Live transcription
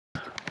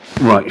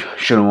Right,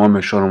 Shalom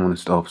and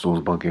stuff. So it's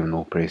about giving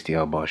all praise to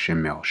Yahweh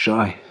Shem Yahweh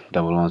Shai,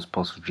 double honors,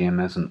 apostle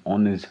GMS, and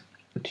honors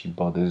to you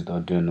brothers that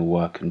are doing the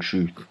work in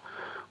truth,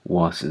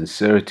 while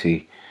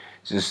sincerity.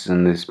 Just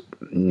in this,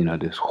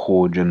 this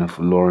whore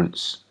Jennifer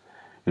Lawrence,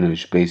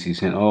 she's basically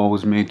saying, "Oh, I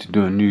was made to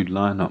do a nude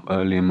lineup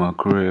early in my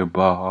career,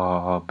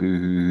 bah, boo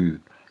hoo."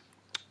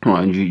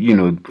 Right,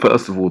 and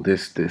first of all,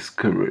 this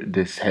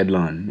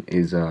headline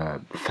is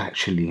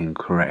factually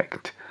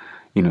incorrect.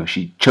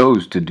 She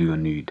chose to do a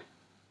nude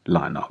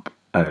lineup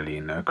early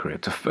in her career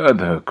to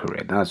further her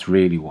career. That's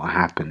really what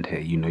happened here.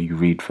 You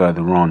read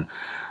further on.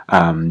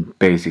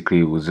 Basically,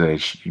 it was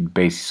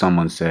basically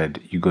someone said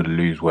you got to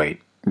lose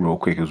weight real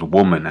quick. It was a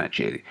woman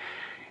actually.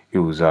 It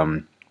was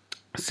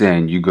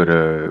saying you got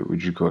to,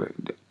 what you call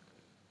it?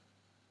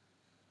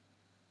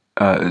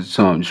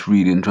 So I'm just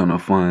reading, trying to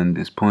find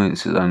this point. It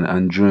says,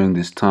 and during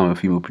this time, a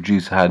female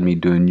producer had me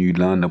do a nude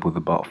lineup with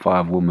about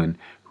 5 women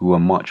who were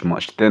much,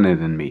 much thinner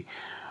than me,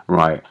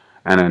 right?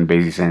 And then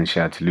basically saying she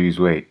had to lose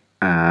weight.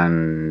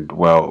 And,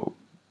 well,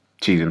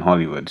 she's in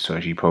Hollywood, so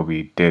she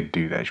probably did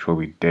do that. She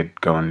probably did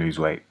go and lose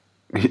weight.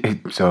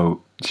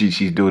 So she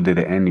still did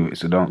it anyway,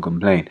 so don't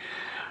complain.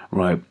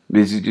 Right,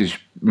 this is just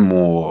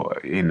more,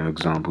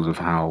 examples of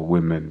how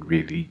women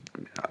really,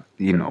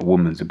 a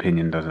woman's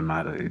opinion doesn't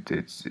matter.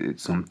 It's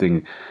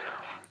something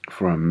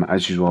from,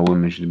 as is why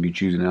women should be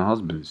choosing their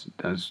husbands.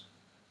 That's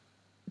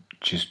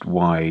just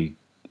why,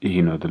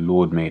 the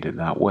Lord made it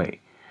that way.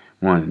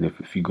 Right, and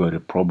if you got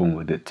a problem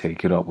with it,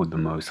 take it up with the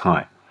Most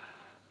High.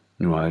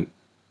 Right,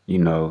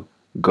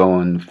 go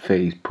on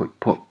face,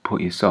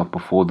 put yourself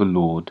before the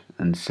Lord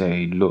and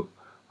say, look,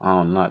 I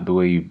don't like the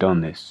way you've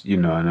done this,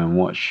 and then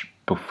watch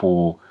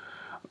before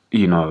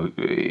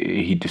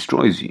he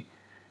destroys you,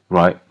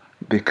 right?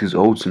 Because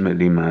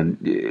ultimately, man,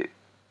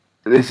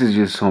 this is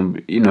just some,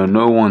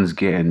 no one's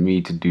getting me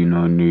to do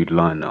no nude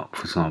lineup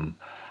for some,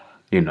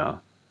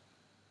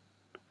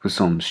 for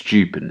some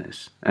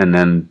stupidness, and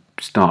then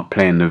start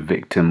playing the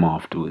victim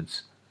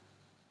afterwards.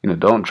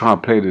 Don't try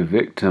to play the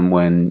victim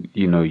when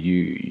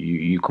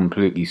you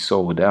completely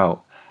sold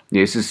out.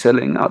 This is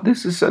selling out.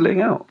 This is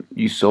selling out.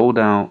 You sold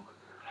out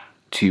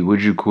to,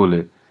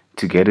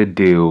 to get a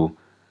deal.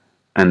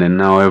 And then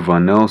now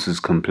everyone else is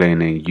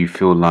complaining. You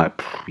feel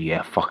like,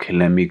 yeah, fuck it,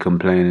 let me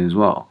complain as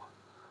well.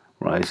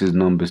 Right, this is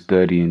Numbers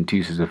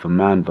 30:2 says, if a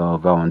man vow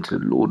unto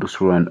the Lord or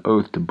swear an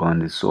oath to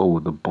bind his soul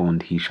with a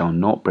bond, he shall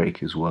not break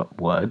his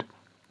word,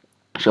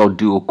 shall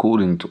do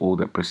according to all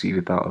that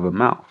proceedeth out of a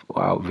mouth,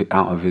 or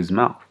out of his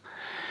mouth.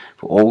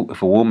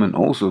 If a woman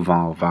also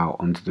vow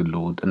unto the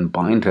Lord, and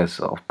bind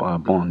herself by a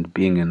bond,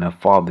 being in her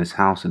father's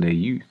house in her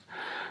youth,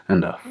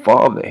 and her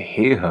father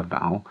hear her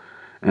vow,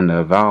 and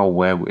her vow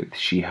wherewith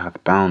she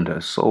hath bound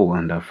her soul,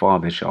 and her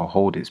father shall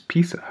hold his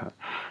peace at her,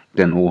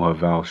 then all her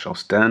vows shall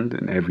stand,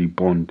 and every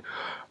bond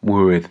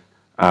wherewith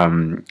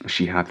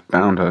she hath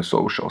bound her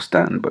soul shall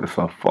stand. But if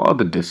her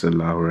father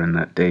disallow her in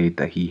that day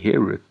that he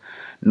heareth,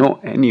 not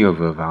any of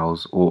her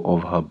vows or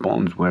of her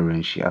bonds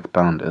wherein she hath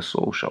bound her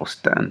soul shall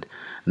stand,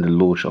 and the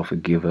Lord shall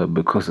forgive her,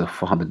 because her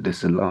father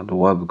disallowed her.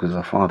 Why? Because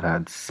her father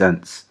had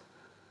sense.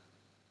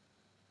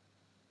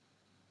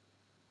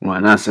 Right,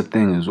 and that's the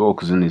thing as well,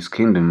 because in this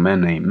kingdom,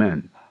 men ain't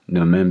men.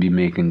 Men be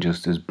making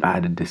just as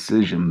bad a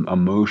decision,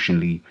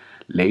 emotionally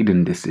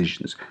laden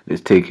decisions.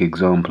 Let's take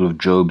example of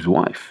Job's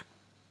wife.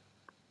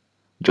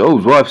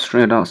 Job's wife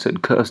straight out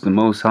said, curse the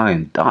Most High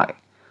and die.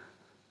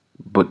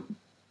 But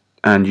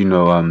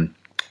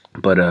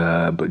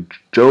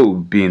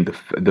Job, being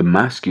the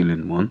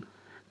masculine one,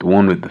 the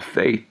one with the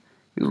faith,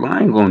 he's like,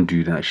 I ain't gonna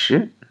do that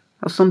shit.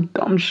 That's some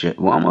dumb shit.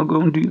 What am I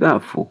gonna do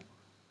that for?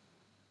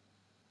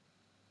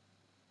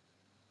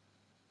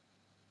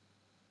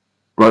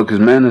 Right, because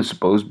men are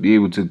supposed to be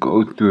able to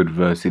go through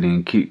adversity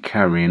and keep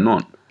carrying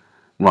on,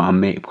 right,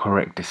 and make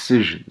correct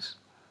decisions.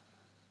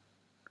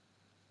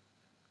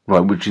 Right,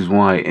 which is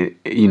why,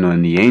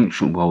 in the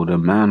ancient world, a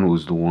man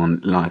was the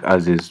one, like,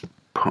 as is,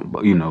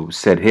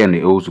 said here, and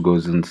it also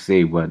goes on to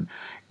say, when,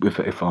 if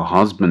a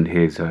husband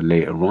hears her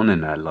later on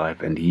in her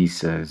life, and he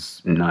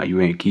says, nah,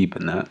 you ain't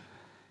keeping that,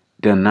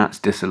 then that's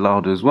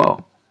disallowed as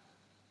well.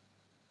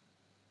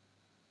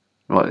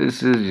 Right,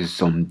 this is just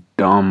some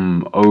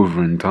dumb,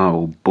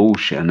 over-entitled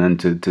bullshit, and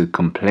then to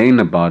complain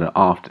about it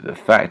after the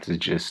fact is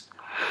just,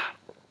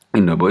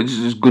 but it's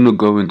just gonna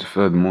go into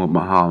further more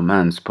about how a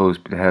man's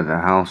supposed to have the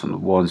house and the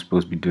one's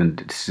supposed to be doing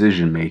the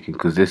decision making,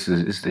 because this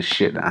is the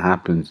shit that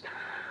happens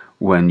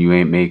when you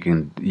ain't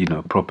making,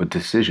 proper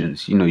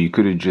decisions. You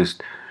could have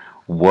just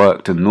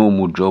worked a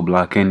normal job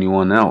like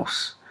anyone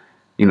else.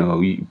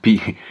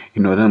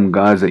 Them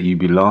guys that you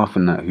be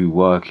laughing at who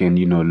work in,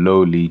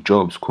 lowly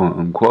jobs, quote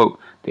unquote,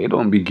 they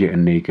don't be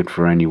getting naked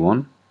for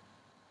anyone.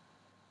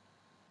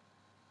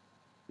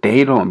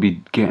 They don't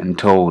be getting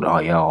told, oh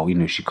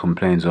yeah, she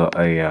complains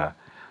here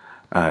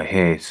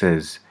it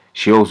says,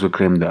 she also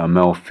claimed that a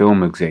male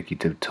film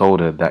executive told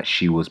her that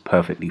she was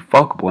perfectly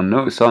fuckable.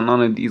 No, son,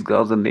 none of these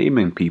girls are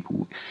naming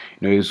people.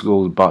 This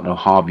goes about the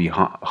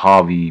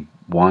Harvey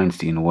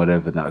Weinstein or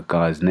whatever that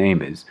guy's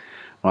name is.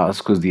 Right, that's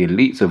because the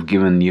elites have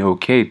given the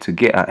okay to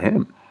get at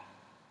him.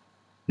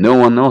 No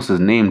one else has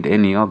named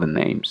any other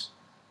names.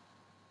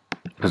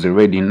 Because they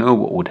already know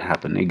what would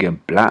happen. They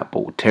get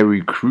blackballed.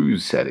 Terry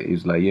Crews said it.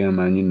 He's like, yeah,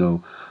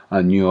 man,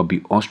 I knew I'd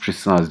be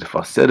ostracized if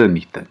I said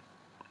anything.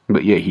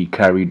 But yet he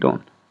carried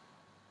on.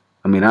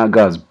 I mean, that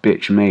guy's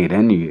bitch made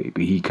anyway.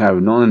 But he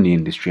carried on in the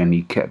industry and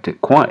he kept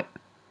it quiet.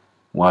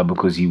 Why?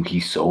 Because he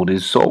sold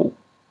his soul.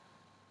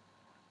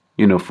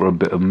 For a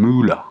bit of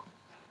moolah.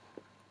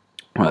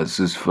 Right, this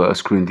is 1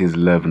 Corinthians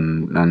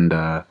 11 and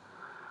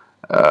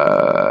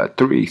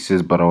 3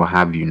 says, but I'll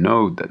have you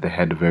know that the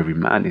head of every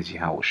man is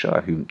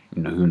Yahushua, whom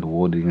the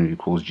world ordinarily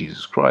calls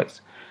Jesus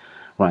Christ.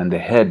 Right, and the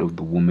head of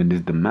the woman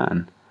is the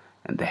man,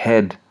 and the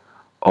head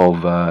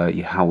of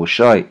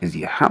Yahushua is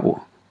Yahweh.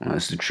 Right,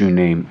 that's the true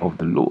name of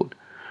the Lord.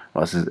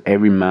 Right, it says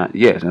every man,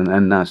 yes,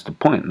 and that's the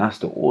point. That's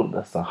the order.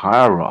 That's the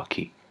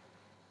hierarchy.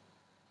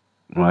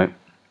 Right.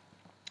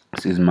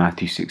 This is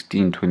Matthew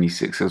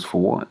 16:26 says, for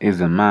what is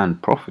a man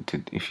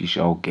profited if he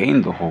shall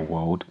gain the whole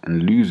world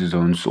and lose his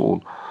own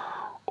soul?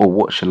 Or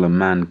what shall a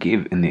man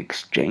give in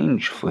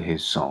exchange for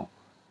his soul?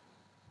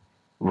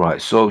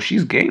 Right, so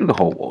she's gained the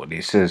whole world.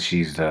 It says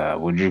she's,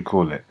 what do you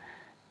call it?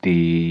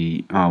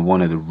 The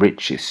one of the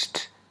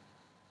richest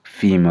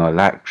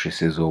female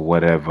actresses or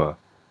whatever,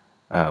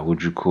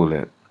 what you call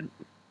it?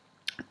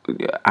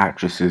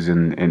 Actresses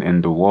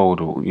in the world,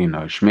 or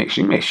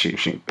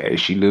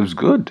she lives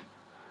good.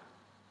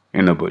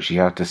 But she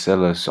had to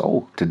sell her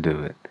soul to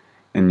do it.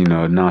 And,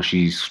 now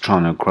she's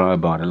trying to cry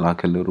about it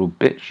like a little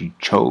bitch. She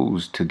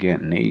chose to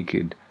get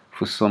naked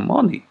for some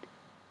money.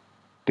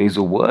 There's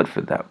a word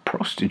for that,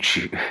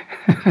 prostitute.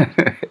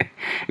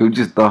 It was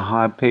just a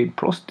high-paid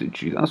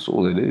prostitute. That's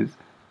all it is.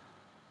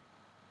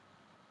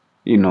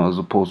 As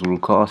Apostle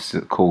Lucas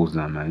calls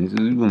them, man. These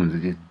women are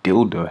just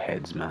dildo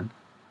heads, man.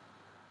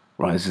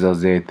 Right, this is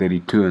Isaiah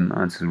 32 and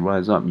 9 says,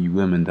 rise up, ye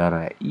women that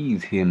are at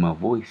ease, hear my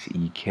voice,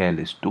 ye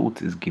careless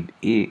daughters, give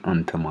ear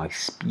unto my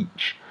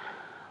speech.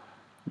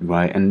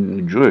 Right, and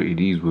the majority of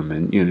these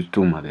women, it's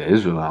talking about the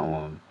Israelite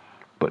one,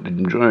 but the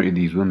majority of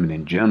these women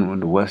in general in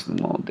the Western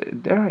world,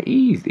 they're at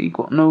ease. They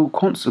got no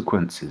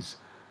consequences.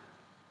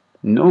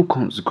 No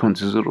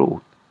consequences at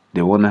all.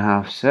 They want to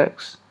have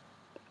sex,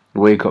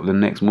 wake up the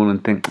next morning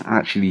and think,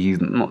 actually, he's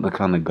not the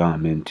kind of guy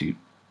I'm into.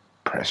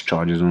 Press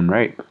charges on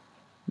rape.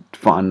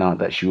 Find out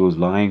that she was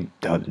lying,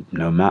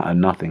 no matter,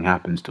 nothing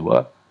happens to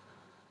her.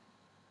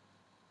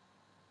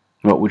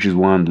 Right, which is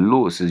why the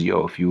law says,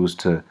 if you was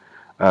to,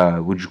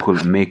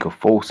 make a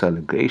false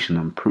allegation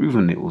and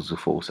proven it was a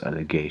false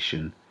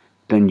allegation,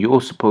 then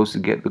you're supposed to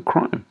get the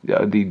crime,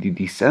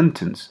 the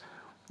sentence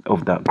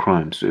of that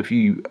crime. So if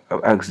you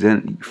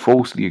accidentally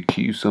falsely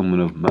accuse someone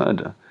of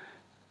murder,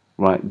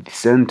 right, the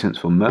sentence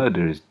for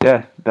murder is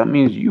death. That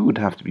means you would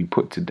have to be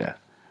put to death,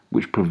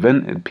 which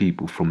prevented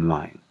people from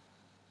lying.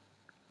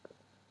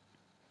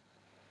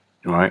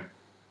 Right,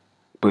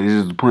 but this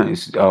is the point.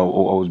 It's, I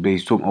was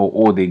based talking,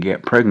 or they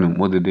get pregnant.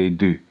 What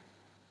do?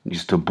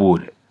 Just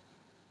abort it.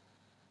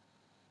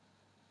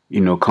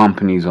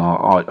 Companies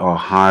are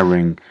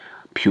hiring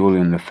purely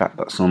on the fact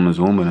that someone's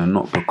a woman and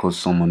not because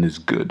someone is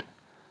good.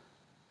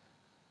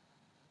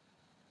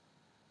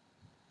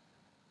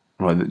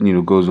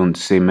 Right, goes on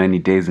to say, many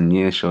days and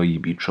years shall ye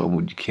be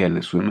troubled, ye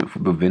careless women, for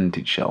the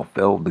vintage shall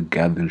fail, the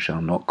gathering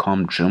shall not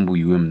come. Tremble,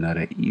 you women that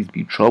at ease,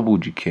 be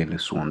troubled, you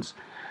careless ones.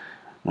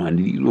 Right,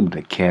 these women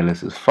are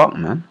careless as fuck,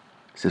 man.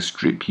 It says,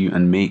 strip you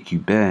and make you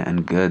bare,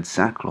 and gird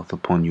sackcloth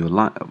upon your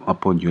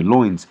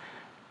loins.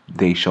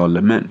 They shall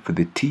lament for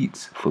the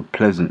teats, for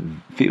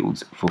pleasant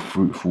fields, for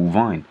fruitful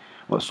vine.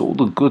 Right, so all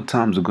the good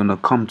times are gonna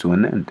come to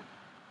an end.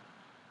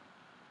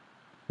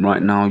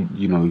 Right now,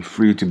 you're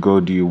free to go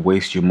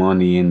waste your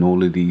money in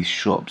all of these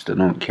shops that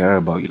don't care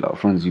about you. Like,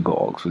 for instance, you got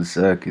Oxford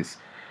Circus,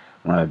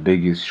 right,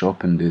 biggest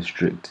shopping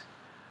district,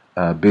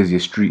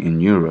 busiest street in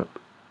Europe,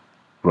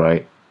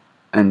 right?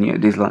 And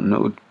yet there's like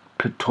no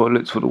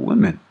toilets for the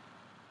women.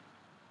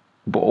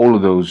 But all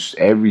of those,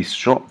 every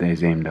shop there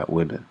is aimed at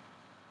women.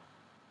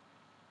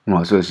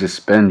 Right, so it's just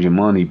spend your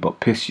money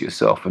but piss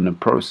yourself in the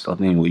process. I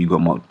think you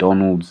got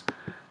McDonald's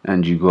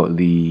and you got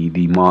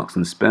the Marks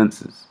and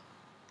Spencers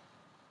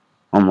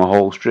on the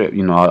whole strip. I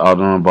don't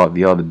know about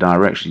the other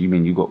direction.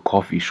 You got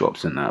coffee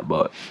shops and that,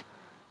 but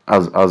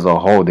as a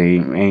whole, they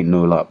ain't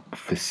no like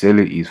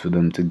facilities for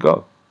them to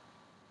go.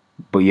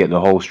 But yet the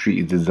whole street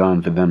is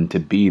designed for them to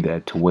be there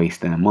to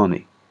waste their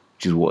money,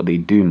 which is what they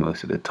do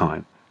most of the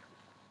time.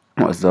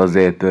 As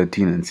Isaiah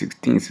 13 and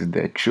 16 says,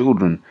 their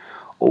children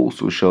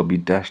also shall be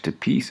dashed to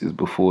pieces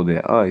before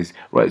their eyes.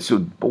 Right, so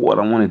but what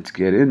I wanted to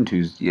get into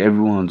is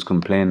everyone's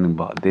complaining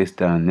about this,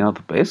 that, and the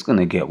other, but it's going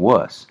to get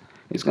worse.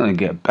 It's going to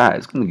get bad.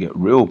 It's going to get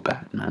real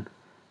bad, man.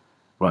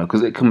 Right,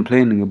 because they're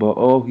complaining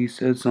about, he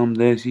said some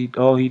this, he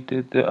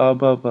did that,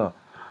 blah, blah.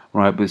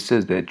 Right, but it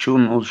says their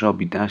children also shall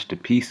be dashed to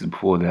pieces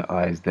before their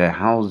eyes, their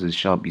houses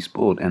shall be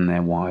spoiled, and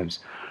their wives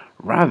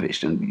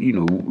ravished. And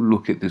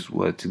look at this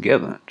word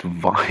together, to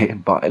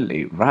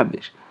violate,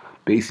 ravish,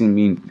 basically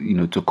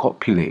means to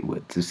copulate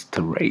with,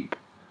 to rape.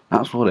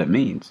 That's what it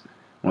means.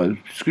 Right,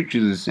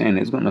 scriptures is saying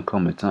there's going to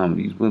come a time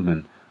where these women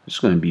are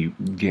just going to be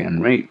getting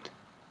raped.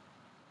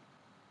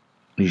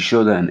 You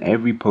show that in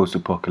every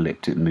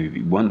post-apocalyptic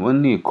movie.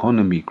 When the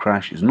economy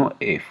crashes, not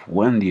if,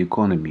 when the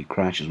economy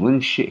crashes,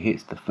 when shit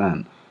hits the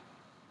fan,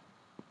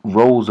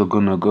 roles are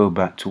gonna go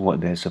back to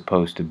what they're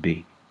supposed to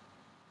be.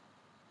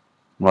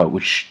 Right,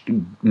 which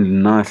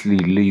nicely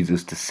leads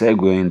us to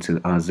segue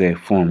into Isaiah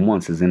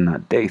 4:1, says, in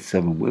that day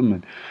 7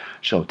 women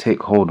shall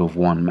take hold of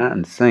one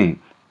man, saying,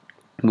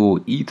 we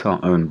will eat our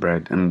own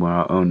bread and wear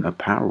our own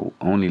apparel.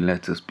 Only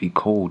let us be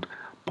called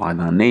by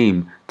thy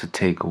name to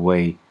take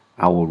away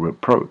our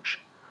reproach.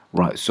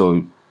 Right,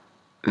 so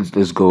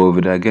let's go over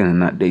that again. In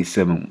that day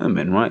 7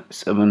 women, right?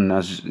 7,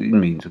 it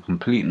means a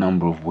complete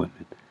number of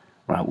women.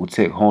 Right, will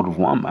take hold of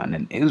one man,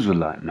 an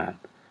Israelite man.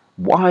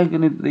 Why are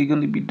they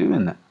gonna be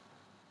doing that?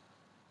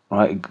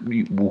 Right,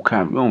 we'll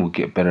carry on, we'll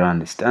get better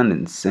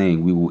understanding,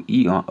 saying we will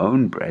eat our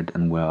own bread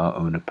and wear our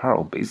own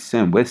apparel. Basically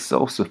saying we're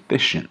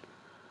self-sufficient.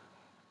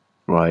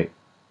 Right?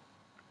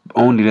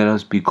 Only let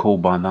us be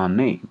called by thy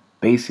name.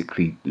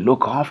 Basically,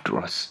 look after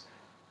us.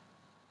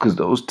 Because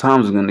those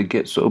times are going to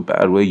get so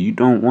bad where you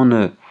don't want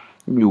to,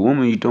 you're a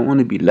woman, you don't want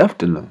to be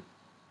left alone.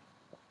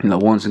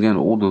 Once again,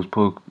 all those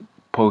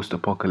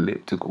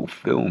post-apocalyptical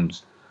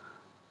films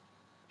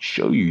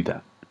show you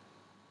that.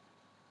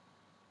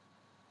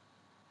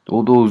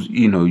 All those,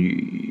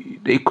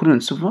 they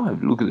couldn't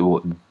survive. Look at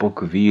what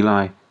Book of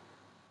Eli,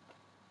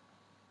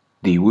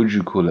 the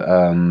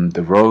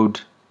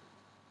Road.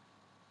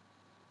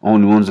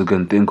 Only ones I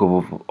can think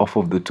of off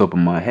of the top of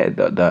my head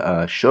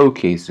that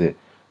showcase it,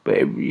 but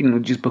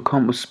just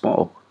become a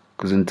spot.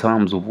 Because in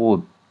times of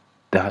war,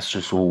 that's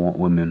just all what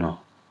women are.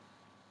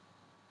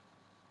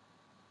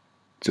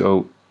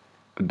 So,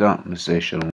 with that, I'm gonna say shalom.